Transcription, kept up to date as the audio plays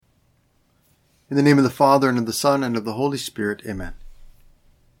In the name of the Father, and of the Son, and of the Holy Spirit. Amen.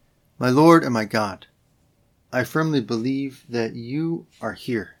 My Lord and my God, I firmly believe that you are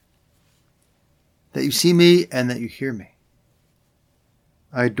here, that you see me and that you hear me.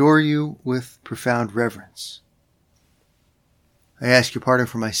 I adore you with profound reverence. I ask your pardon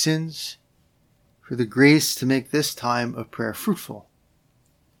for my sins, for the grace to make this time of prayer fruitful.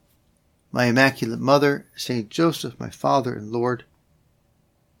 My Immaculate Mother, Saint Joseph, my Father and Lord,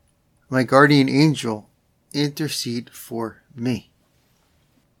 my guardian angel, intercede for me.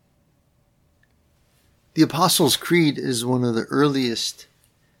 The Apostles' Creed is one of the earliest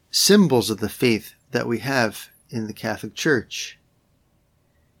symbols of the faith that we have in the Catholic Church.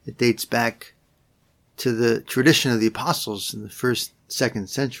 It dates back to the tradition of the Apostles in the 1st, 2nd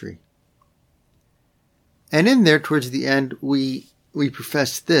century. And in there, towards the end, we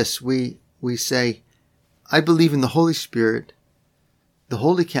profess this. We say, I believe in the Holy Spirit, the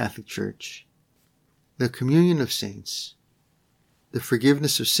Holy Catholic Church, the communion of saints, the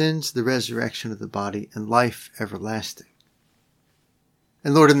forgiveness of sins, the resurrection of the body, and life everlasting.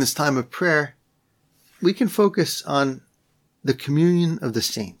 And Lord, in this time of prayer, we can focus on the communion of the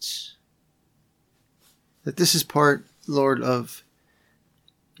saints. That this is part, Lord, of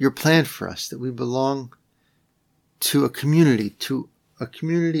your plan for us, that we belong to a community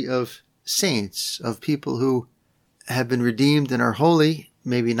of saints, of people who have been redeemed and are holy,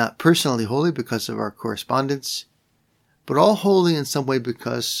 maybe not personally holy because of our correspondence, but all holy in some way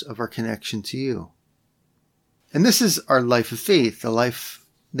because of our connection to you. And this is our life of faith, the life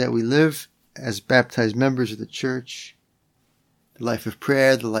that we live as baptized members of the Church, the life of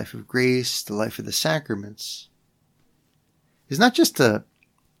prayer, the life of grace, the life of the sacraments. It's not just a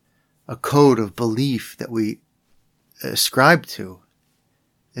code of belief that we ascribe to.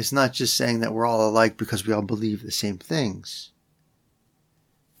 It's not just saying that we're all alike because we all believe the same things.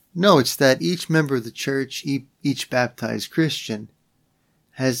 No, it's that each member of the Church, each baptized Christian,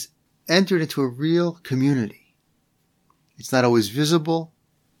 has entered into a real community. It's not always visible,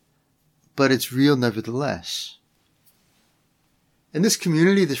 but it's real nevertheless. And this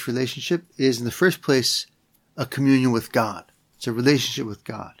community, this relationship, is in the first place a communion with God. It's a relationship with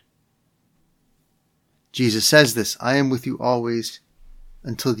God. Jesus says this, I am with you always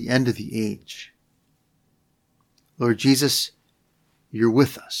until the end of the age. Lord Jesus, you're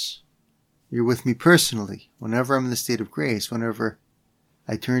with us. You're with me personally, whenever I'm in the state of grace, whenever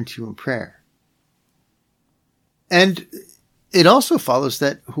I turn to you in prayer. And it also follows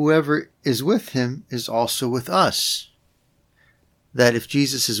that whoever is with him is also with us. That if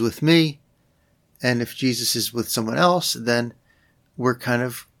Jesus is with me, and if Jesus is with someone else, then we're kind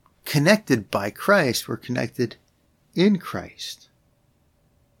of connected by Christ. We're connected in Christ.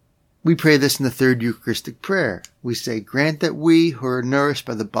 We pray this in the third Eucharistic prayer. We say, grant that we who are nourished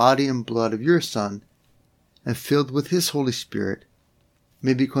by the body and blood of your Son and filled with his Holy Spirit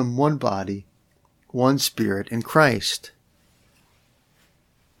may become one body, one spirit in Christ.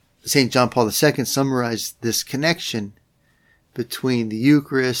 St. John Paul II summarized this connection between the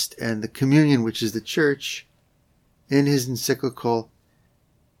Eucharist and the communion, which is the Church, in his encyclical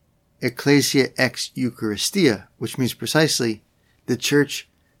Ecclesia ex Eucharistia, which means precisely the Church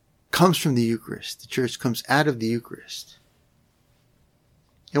comes from the Eucharist. The Church comes out of the Eucharist.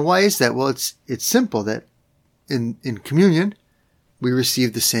 And why is that? Well, it's simple that in communion, we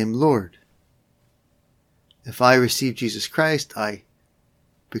receive the same Lord. If I receive Jesus Christ, I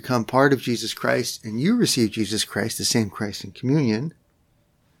become part of Jesus Christ, and you receive Jesus Christ, the same Christ in communion,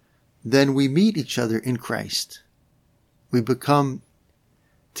 then we meet each other in Christ. We become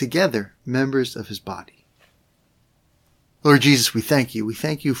together members of his body. Lord Jesus, we thank you. We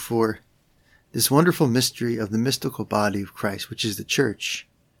thank you for this wonderful mystery of the mystical body of Christ, which is the Church.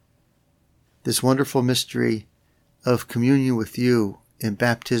 This wonderful mystery of communion with you in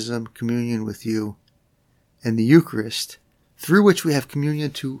baptism, communion with you in the Eucharist, through which we have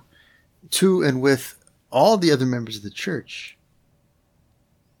communion to and with all the other members of the Church.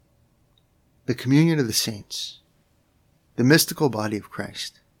 The communion of the saints, the mystical body of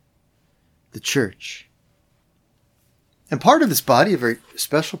Christ, the Church. And part of this body, a very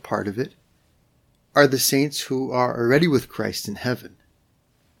special part of it, are the saints who are already with Christ in heaven.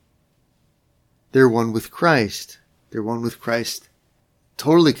 They're one with Christ. They're one with Christ,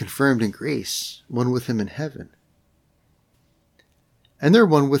 totally confirmed in grace, one with him in heaven. And they're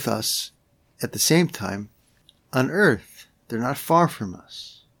one with us at the same time on earth. They're not far from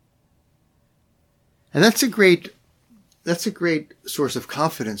us. And that's a great source of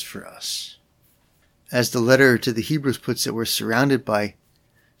confidence for us. As the letter to the Hebrews puts it, we're surrounded by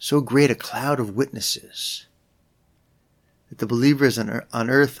so great a cloud of witnesses. that the believers on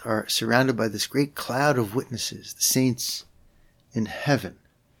earth are surrounded by this great cloud of witnesses, the saints in heaven.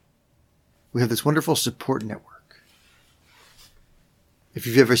 We have this wonderful support network. If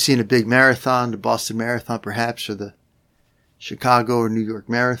you've ever seen a big marathon, the Boston Marathon perhaps, or the Chicago or New York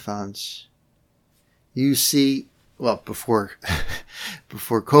marathons, you see, well, before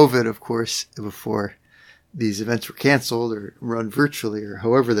COVID, of course, before these events were canceled or run virtually or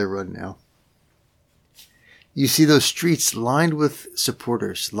however they're run now, you see those streets lined with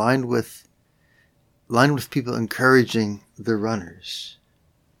supporters, lined with people encouraging the runners.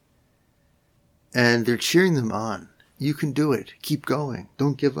 And they're cheering them on. You can do it. Keep going.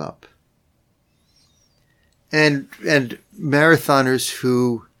 Don't give up. And marathoners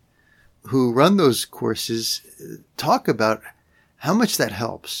who run those courses talk about how much that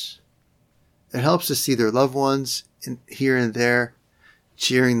helps. It helps to see their loved ones here and there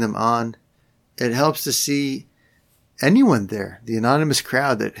cheering them on. It helps to see anyone there, the anonymous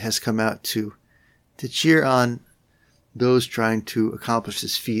crowd that has come out to cheer on those trying to accomplish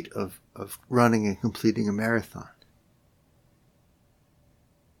this feat of running and completing a marathon.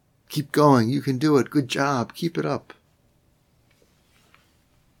 Keep going. You can do it. Good job. Keep it up.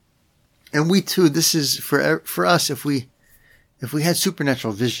 And we too, this is for us, if we had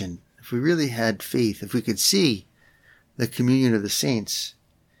supernatural vision, if we really had faith, if we could see the communion of the saints,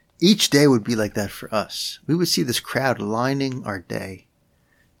 each day would be like that for us. We would see this crowd lining our day,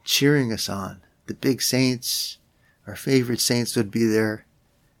 cheering us on. The big saints, our favorite saints would be there,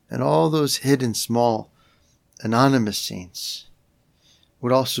 and all those hidden, small, anonymous saints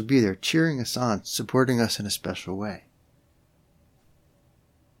would also be there, cheering us on, supporting us in a special way.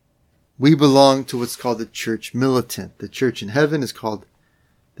 We belong to what's called the church militant. The church in heaven is called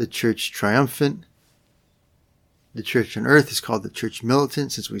the church triumphant. The church on earth is called the church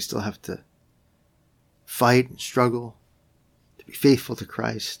militant, since we still have to fight and struggle to be faithful to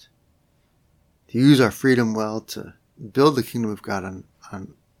Christ, to use our freedom well, to build the kingdom of God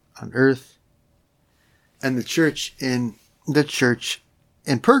on earth. And the church in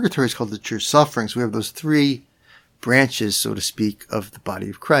purgatory is called the church suffering. So we have those three branches, so to speak, of the body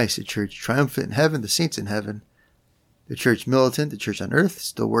of Christ. The church triumphant in heaven, the saints in heaven. The church militant, the church on earth,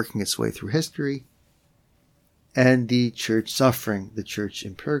 still working its way through history. And the church suffering, the church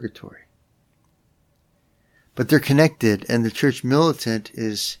in purgatory. But they're connected, and the church militant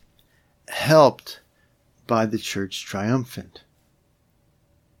is helped by the church triumphant.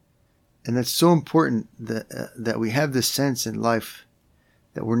 And that's so important that we have this sense in life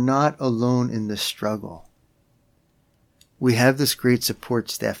that we're not alone in this struggle. We have this great support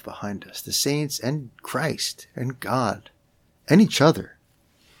staff behind us, the saints and Christ and God and each other.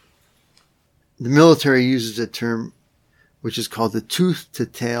 The military uses a term which is called the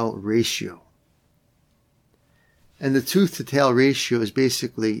tooth-to-tail ratio. And the tooth-to-tail ratio is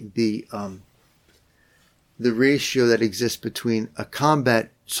basically the ratio that exists between a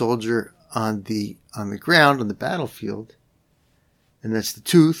combat soldier on the ground, on the battlefield, and that's the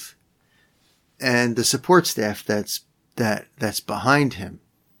tooth, and the support staff that's behind him,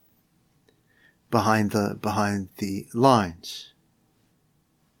 behind the lines.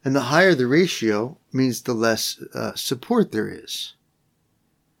 And the higher the ratio means the less support there is.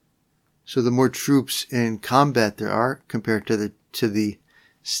 So the more troops in combat there are compared to the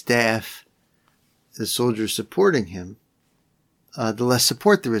staff, the soldiers supporting him, the less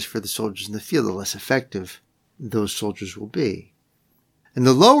support there is for the soldiers in the field, the less effective those soldiers will be. And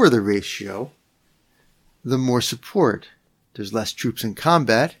the lower the ratio, the more support. There's less troops in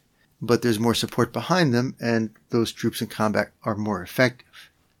combat, but there's more support behind them, and those troops in combat are more effective.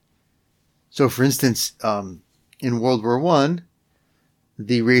 So, for instance, in World War I,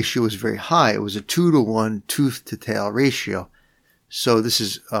 the ratio was very high. It was a 2-to-1 tooth-to-tail ratio. So this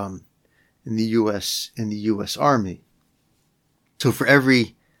is in the U.S. Army. So for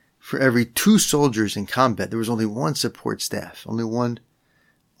every 2 soldiers in combat, there was only 1 support staff, only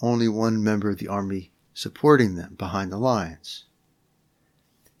one member of the army supporting them behind the lines.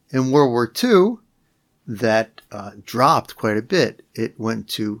 In World War II, that dropped quite a bit. It went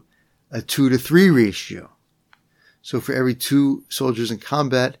to a 2-to-3 ratio. So for every 2 soldiers in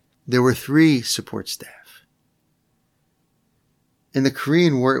combat, there were 3 support staff. In the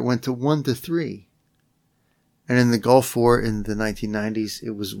Korean War, it went to 1-to-3. And in the Gulf War in the 1990s,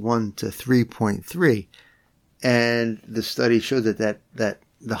 it was 1-to-3.3. And the study showed that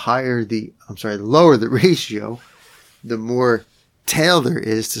the lower the ratio, the more tail there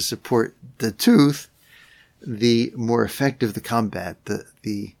is to support the tooth, the more effective the combat, the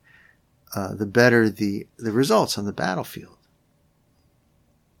better the results on the battlefield.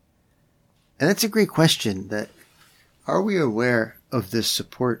 And that's a great question that are we aware of this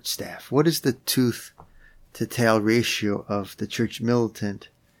support staff? What is the tooth to tail ratio of the church militant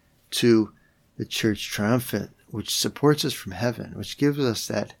to the church triumphant, which supports us from heaven, which gives us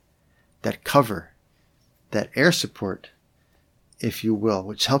that cover, that air support, if you will,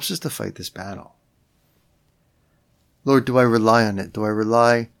 which helps us to fight this battle? Lord, do I rely on it? Do I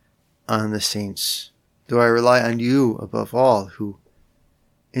rely on the saints? Do I rely on you above all, who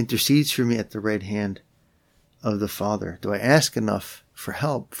intercedes for me at the right hand of the Father? Do I ask enough for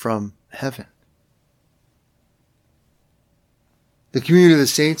help from heaven? The community of the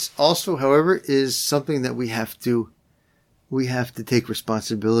saints also, however, is something that we have to take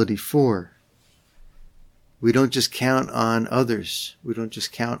responsibility for. We don't just count on others. We don't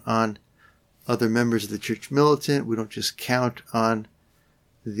just count on other members of the church militant. We don't just count on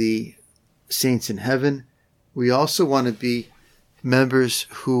the saints in heaven. We also want to be members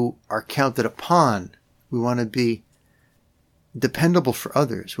who are counted upon. We want to be dependable for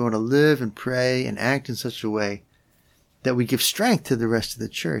others. We want to live and pray and act in such a way that we give strength to the rest of the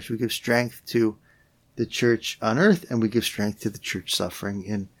church. We give strength to the church on earth, and we give strength to the church suffering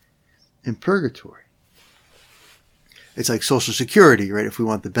in purgatory. It's like Social Security, right? If we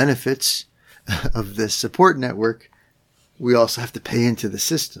want the benefits of this support network, we also have to pay into the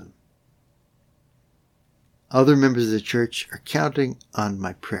system. Other members of the church are counting on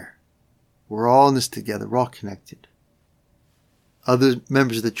my prayer. We're all in this together. We're all connected. Other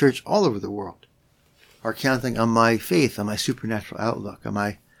members of the church all over the world are counting on my faith, on my supernatural outlook. Am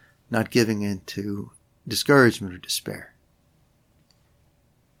I not giving in to discouragement or despair?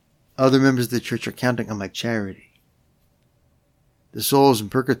 Other members of the church are counting on my charity. The souls in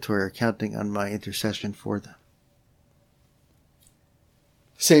purgatory are counting on my intercession for them.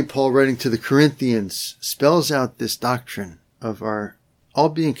 St. Paul, writing to the Corinthians, spells out this doctrine of our all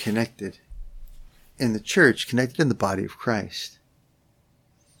being connected in the church, connected in the body of Christ.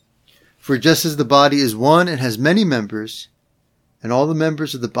 For just as the body is one and has many members, and all the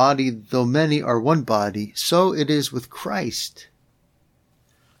members of the body, though many, are one body, so it is with Christ.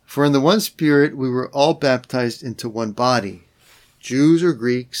 For in the one Spirit we were all baptized into one body, Jews or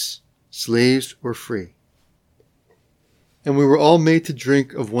Greeks, slaves or free. And we were all made to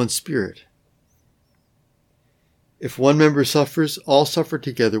drink of one Spirit. If one member suffers, all suffer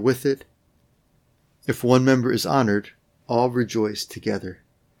together with it. If one member is honored, all rejoice together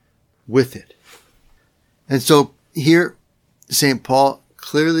with it. And so here, St. Paul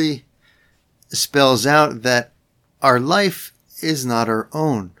clearly spells out that our life is not our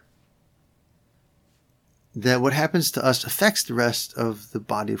own. That what happens to us affects the rest of the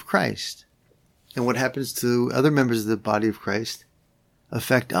body of Christ. And what happens to other members of the body of Christ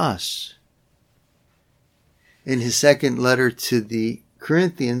affect us. In his second letter to the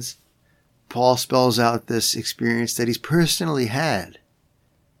Corinthians, Paul spells out this experience that he's personally had.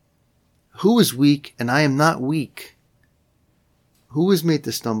 Who is weak and I am not weak? Who is made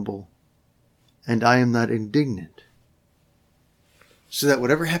to stumble and I am not indignant? So that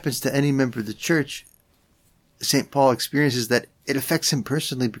whatever happens to any member of the church, St. Paul experiences that it affects him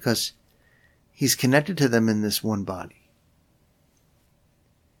personally because he's connected to them in this one body.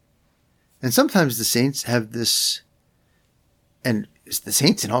 And sometimes the saints have this, and the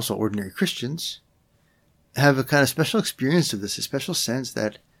saints and also ordinary Christians have a kind of special experience of this, a special sense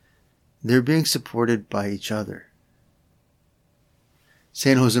that they're being supported by each other.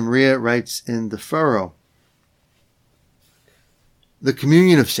 St. Josemaria writes in the Furrow, the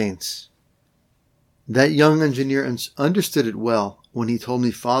communion of saints. That young engineer understood it well when he told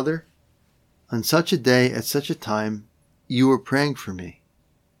me, Father, on such a day, at such a time, you were praying for me.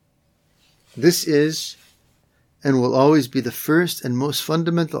 This is and will always be the first and most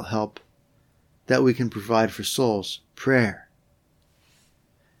fundamental help that we can provide for souls, prayer.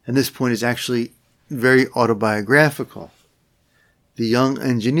 And this point is actually very autobiographical. The young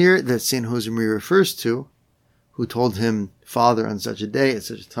engineer that St. Josemaria refers to, who told him, Father, on such a day, at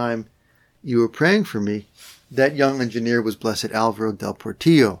such a time, you were praying for me, that young engineer was Blessed Alvaro del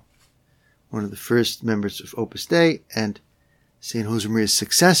Portillo, one of the first members of Opus Dei, and St. Josemaria's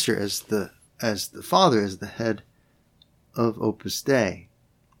successor as the father, as the head of Opus Dei.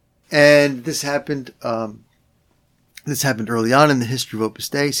 And this happened early on in the history of Opus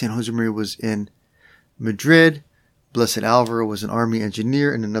Dei. St. Josemaria was in Madrid. Blessed Alvaro was an army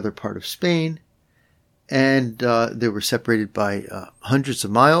engineer in another part of Spain. And they were separated by hundreds of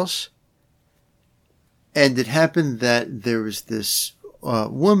miles. And it happened that there was this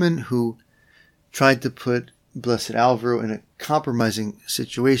woman who tried to put Blessed Alvaro in a compromising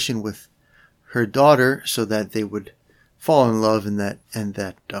situation with her daughter so that they would fall in love and that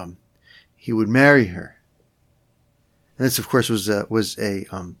he would marry her. And this, of course, was a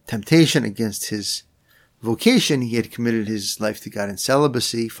temptation against his vocation. He had committed his life to God in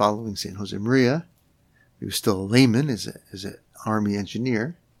celibacy following St. Josemaria. He was still a layman as an army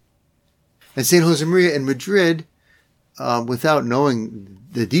engineer. And St. Josemaria in Madrid, without knowing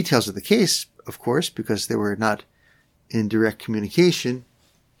the details of the case, of course, because they were not in direct communication,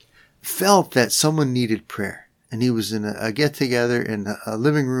 felt that someone needed prayer. And he was in a get-together in a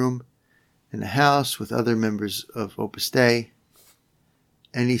living room in a house with other members of Opus Dei.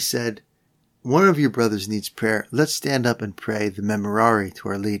 And he said, one of your brothers needs prayer. Let's stand up and pray the Memorare to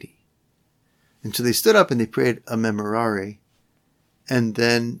Our Lady. And so they stood up and they prayed a Memorare. And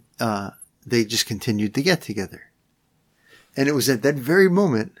then they just continued to get together. And it was at that very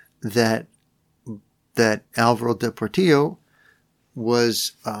moment that Alvaro de Portillo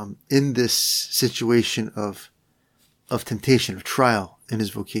was in this situation of temptation, of trial in his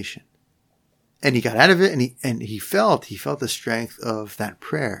vocation. And he got out of it, and he felt the strength of that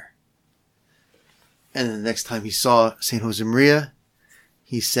prayer. And then the next time he saw St. Josemaria,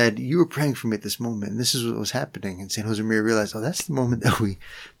 he said, you were praying for me at this moment, and this is what was happening. And St. Josemaria realized, oh, that's the moment that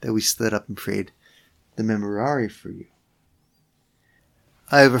we stood up and prayed the Memorare for you.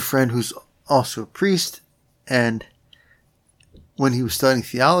 I have a friend who's also a priest, and when he was studying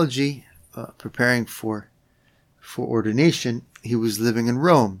theology, preparing for ordination, he was living in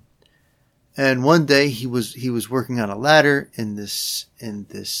Rome. And one day he was working on a ladder in this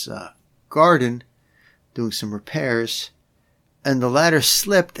garden, doing some repairs, and the ladder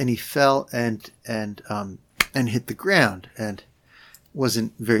slipped and he fell and hit the ground, and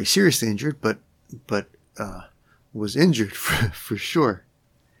wasn't very seriously injured, but was injured for sure.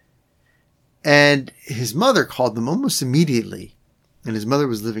 And his mother called them almost immediately, and his mother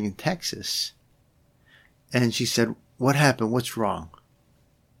was living in Texas, and she said, what happened? What's wrong?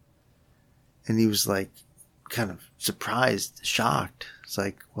 And he was like, kind of surprised, shocked. It's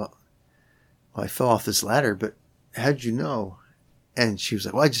like, well, I fell off this ladder, but how'd you know? And she was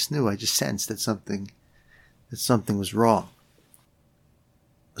like, well, I just knew. I just sensed that something was wrong.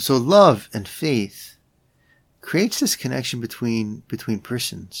 So love and faith creates this connection between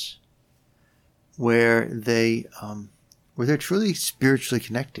persons where they're truly spiritually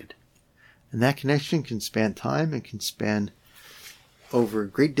connected. And that connection can span time and can span over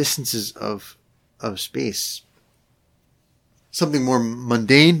great distances of space. Something more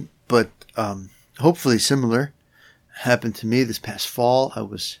mundane, but hopefully similar, happened to me this past fall. I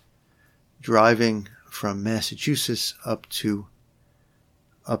was driving from Massachusetts up to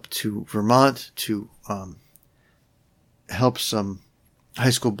Vermont to help some high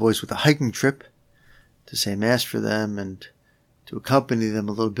school boys with a hiking trip, to say mass for them and to accompany them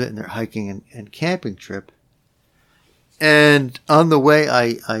a little bit in their hiking and camping trip. And on the way,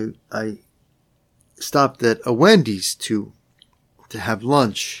 I stopped at a Wendy's to have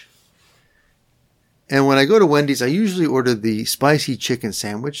lunch. And when I go to Wendy's, I usually order the spicy chicken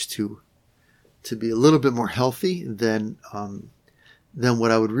sandwich to be a little bit more healthy than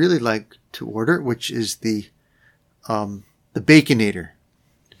what I would really like to order, which is the Baconator.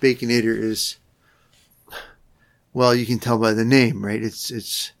 The Baconator is, well, you can tell by the name, right?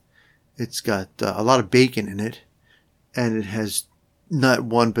 It's got a lot of bacon in it, and it has not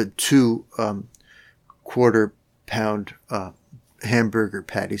one but two quarter-pound hamburger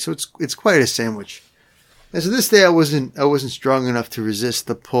patties. So it's quite a sandwich. And so this day I wasn't strong enough to resist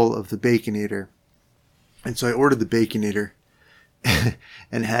the pull of the Baconator, and so I ordered the Baconator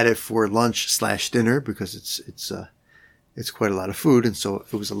and had it for lunch/dinner, because it's quite a lot of food, and so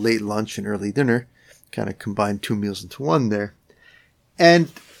it was a late lunch and early dinner, kind of combined two meals into one there. And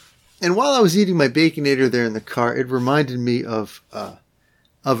while I was eating my Baconator there in the car, it reminded me of a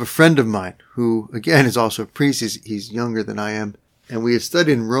friend of mine who, again, is also a priest. He's younger than I am, and we had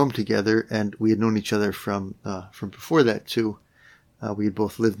studied in Rome together, and we had known each other from before that too. We had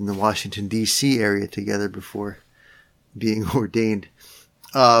both lived in the Washington D.C. area together before being ordained,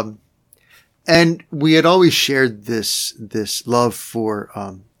 and we had always shared this love for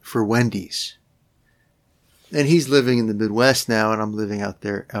Wendy's. And he's living in the Midwest now, and I'm living out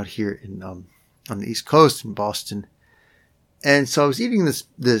here in on the East Coast in Boston. And so I was eating this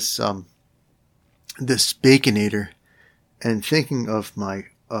Baconator and thinking of my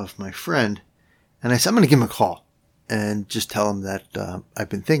friend, and I said, I'm going to give him a call and just tell him that I've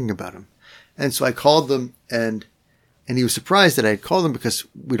been thinking about him. And so I called them, and he was surprised that I had called him, because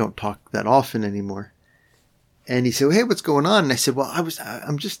we don't talk that often anymore. And he said, well, hey, what's going on? And I said, well,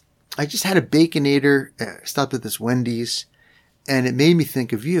 I just had a Baconator, stopped at this Wendy's, and it made me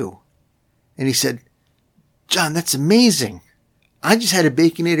think of you. And he said, John, that's amazing. I just had a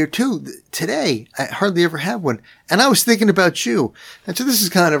Baconator too today. I hardly ever have one. And I was thinking about you. And so this is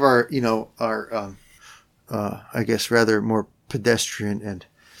kind of our, I guess rather more pedestrian and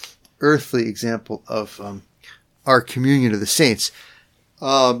earthly example of, our communion of the saints.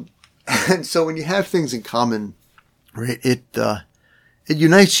 And so when you have things in common, right, it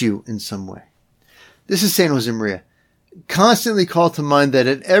unites you in some way. This is Saint Josemaria. Constantly call to mind that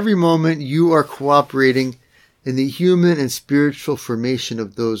at every moment you are cooperating in the human and spiritual formation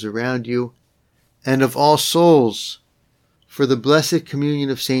of those around you and of all souls, for the blessed communion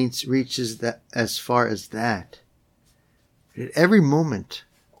of saints reaches that as far as that. At every moment,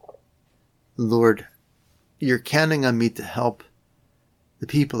 Lord, you're counting on me to help the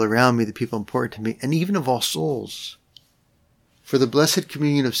people around me, the people important to me, and even of all souls. For the blessed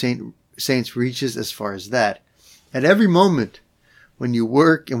communion of saints reaches as far as that. At every moment, when you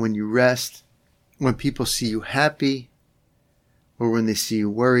work and when you rest, when people see you happy, or when they see you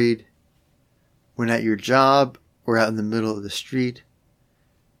worried, when at your job or out in the middle of the street,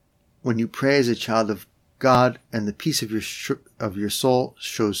 when you pray as a child of God and the peace of your soul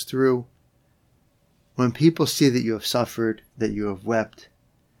shows through, when people see that you have suffered, that you have wept,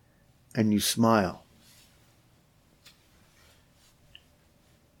 and you smile.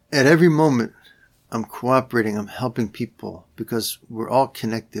 At every moment, I'm cooperating, I'm helping people because we're all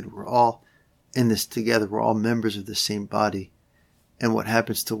connected, we're all in this together, we're all members of the same body, and what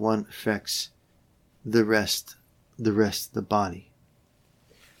happens to one affects the rest of the body.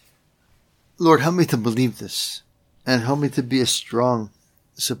 Lord, help me to believe this, and help me to be a strong,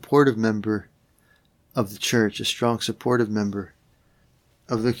 supportive member of the church, a strong, supportive member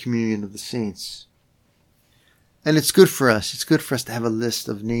of the communion of the saints. And it's good for us. It's good for us to have a list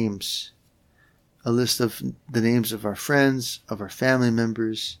of names, a list of the names of our friends, of our family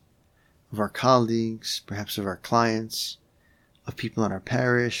members, of our colleagues, perhaps of our clients, of people in our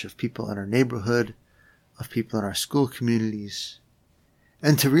parish, of people in our neighborhood, of people in our school communities.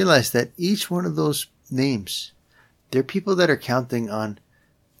 And to realize that each one of those names, they're people that are counting on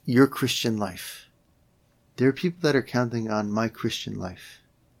your Christian life. They're people that are counting on my Christian life.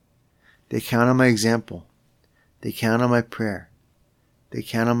 They count on my example. They count on my prayer. They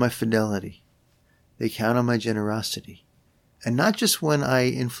count on my fidelity. They count on my generosity. And not just when I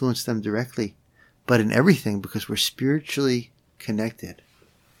influence them directly, but in everything, because we're spiritually connected.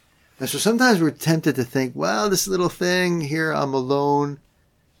 And so sometimes we're tempted to think, well, this little thing here, I'm alone.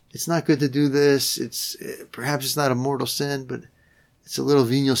 It's not good to do this. Perhaps it's not a mortal sin, but it's a little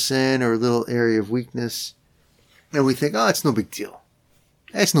venial sin or a little area of weakness. And we think, oh, it's no big deal.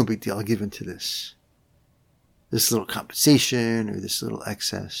 It's no big deal. I'll give in to this little compensation or this little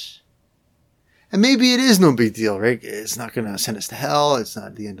excess. And maybe it is no big deal, right? It's not going to send us to hell. It's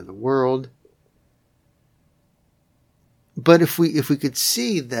not the end of the world. But if we could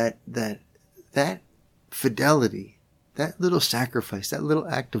see that fidelity, that little sacrifice, that little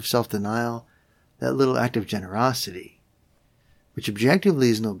act of self-denial, that little act of generosity, which objectively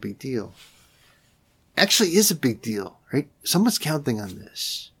is no big deal, actually is a big deal, right? Someone's counting on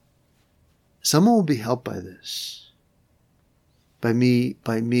this. Someone will be helped by this. By me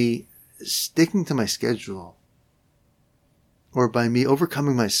sticking to my schedule, or by me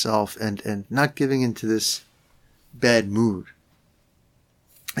overcoming myself and not giving into this bad mood.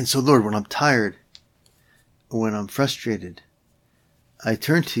 And so, Lord, when I'm tired, when I'm frustrated, I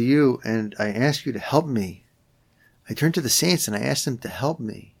turn to you and I ask you to help me. I turn to the saints and I ask them to help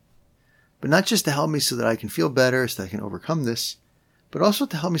me. But not just to help me so that I can feel better, so that I can overcome this, but also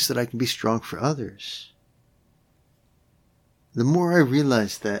to help me so that I can be strong for others. The more I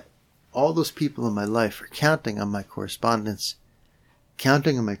realize that all those people in my life are counting on my correspondence,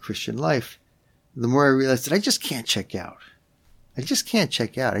 counting on my Christian life, the more I realize that I just can't check out. I just can't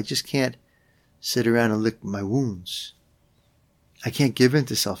check out. I just can't sit around and lick my wounds. I can't give in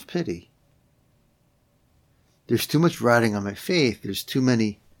to self-pity. There's too much riding on my faith. There's too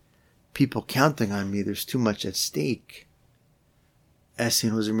many people counting on me. There's too much at stake. As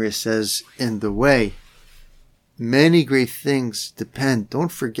St. Josemaria says in The Way, many great things depend,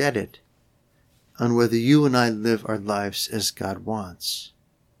 don't forget it, on whether you and I live our lives as God wants.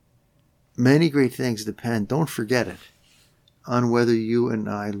 Many great things depend, don't forget it, on whether you and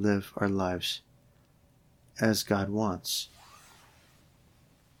I live our lives as God wants.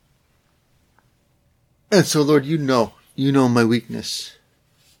 And so, Lord, you know my weakness.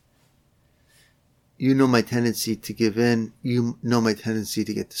 You know my tendency to give in. You know my tendency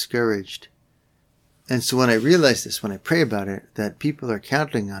to get discouraged. And so when I realize this, when I pray about it, that people are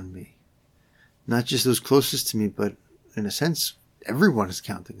counting on me, not just those closest to me, but in a sense, everyone is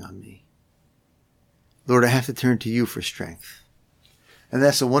counting on me. Lord, I have to turn to you for strength. And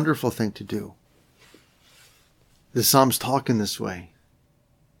that's a wonderful thing to do. The Psalms talk in this way.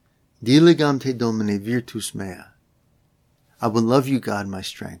 Diligam te Domine virtus mea. I will love you, God, my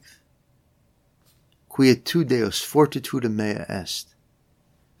strength. Quia tu Deus fortitude mea est.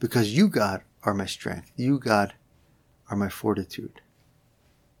 Because you, God, are my strength. You, God, are my fortitude.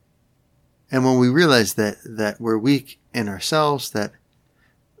 And when we realize that we're weak in ourselves, that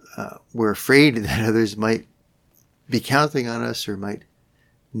we're afraid that others might be counting on us or might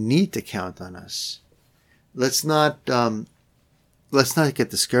need to count on us, let's not get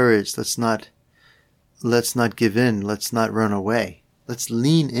discouraged. Let's not give in. Let's not run away. Let's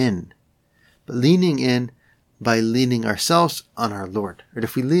lean in. But leaning in by leaning ourselves on our Lord. Right?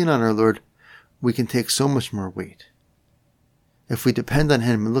 If we lean on our Lord, we can take so much more weight. If we depend on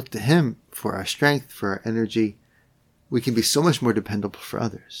Him and look to Him for our strength, for our energy, we can be so much more dependable for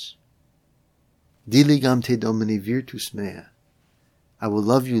others. Diligam te Domini virtus mea. I will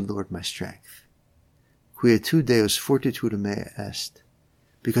love you, Lord, my strength. Quia tu Deus fortitude mea est.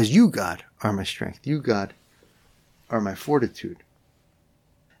 Because you, God, are my strength. You, God, are my fortitude.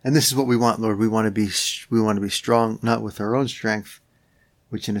 And this is what we want, Lord. We want to be strong, not with our own strength,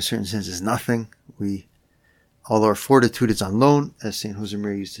 which in a certain sense is nothing. All our fortitude is on loan, as St.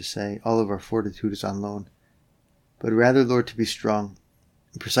 Josemaria used to say. All of our fortitude is on loan. But rather, Lord, to be strong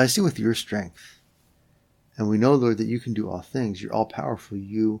precisely with your strength. And we know, Lord, that you can do all things. You're all powerful.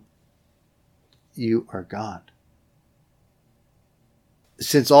 You are God.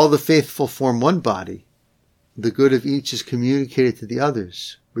 Since all the faithful form one body, the good of each is communicated to the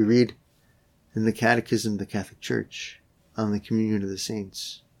others. We read in the Catechism of the Catholic Church on the communion of the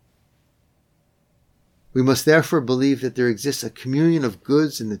saints. We must therefore believe that there exists a communion of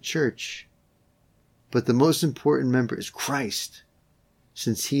goods in the Church, but the most important member is Christ,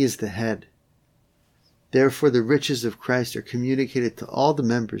 since He is the head. Therefore, the riches of Christ are communicated to all the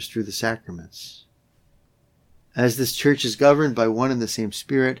members through the sacraments. As this Church is governed by one and the same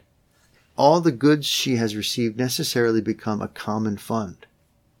Spirit, all the goods she has received necessarily become a common fund.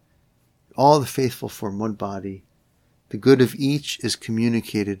 All the faithful form one body. The good of each is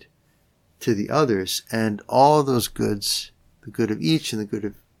communicated to the others, and all those goods, the good of each and the good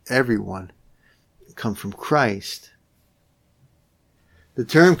of everyone, come from Christ. The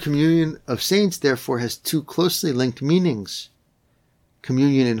term communion of saints, therefore, has two closely linked meanings: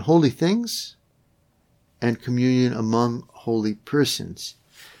 communion in holy things and communion among holy persons.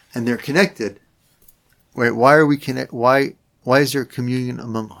 And they're connected. Right? Why are we connected? Why is there communion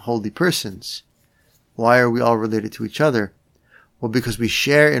among holy persons? Why are we all related to each other? Well, because we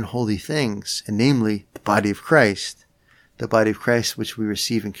share in holy things, and namely the body of Christ which we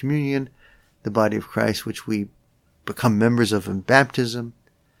receive in communion, the body of Christ which we become members of in baptism,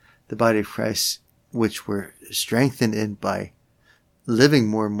 the body of Christ which we're strengthened in by living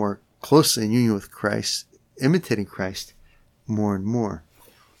more and more closely in union with Christ, imitating Christ more and more.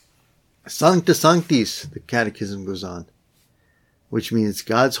 Sancta Sanctis, the Catechism goes on, which means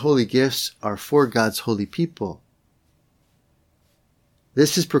God's holy gifts are for God's holy people.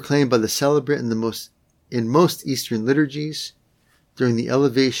 This is proclaimed by the celebrant in most Eastern liturgies during the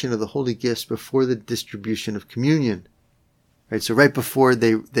elevation of the holy gifts before the distribution of communion. Right, so right before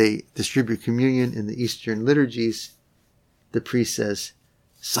they distribute communion in the Eastern liturgies, the priest says,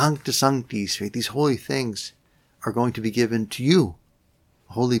 Sancta Sanctis, right? These holy things are going to be given to you,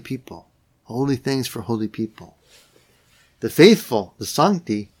 holy people. Holy things for holy people. The faithful, the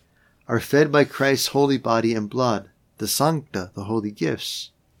Sancti, are fed by Christ's holy body and blood, the Sancta, the holy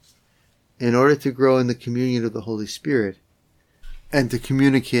gifts, in order to grow in the communion of the Holy Spirit and to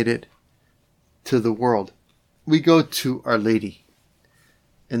communicate it to the world. We go to Our Lady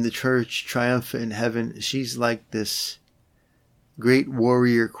in the Church, triumphant in heaven. She's like this great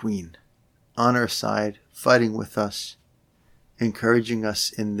warrior queen on our side, fighting with us, encouraging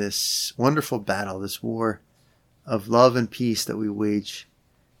us in this wonderful battle, this war of love and peace that we wage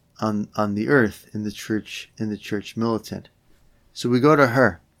on the earth in the church militant. So we go to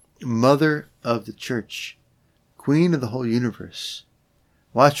her, Mother of the Church, Queen of the whole universe.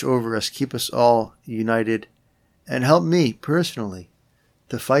 Watch over us, keep us all united, and help me personally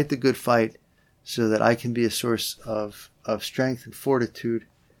to fight the good fight so that I can be a source of strength and fortitude,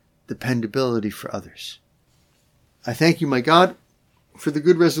 dependability for others. I thank you, my God, for the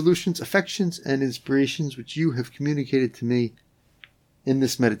good resolutions, affections, and inspirations which you have communicated to me in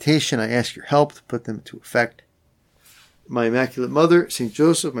this meditation. I ask your help to put them into effect. My Immaculate Mother, St.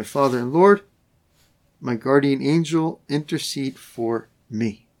 Joseph, my Father and Lord, my guardian angel, intercede for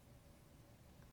me.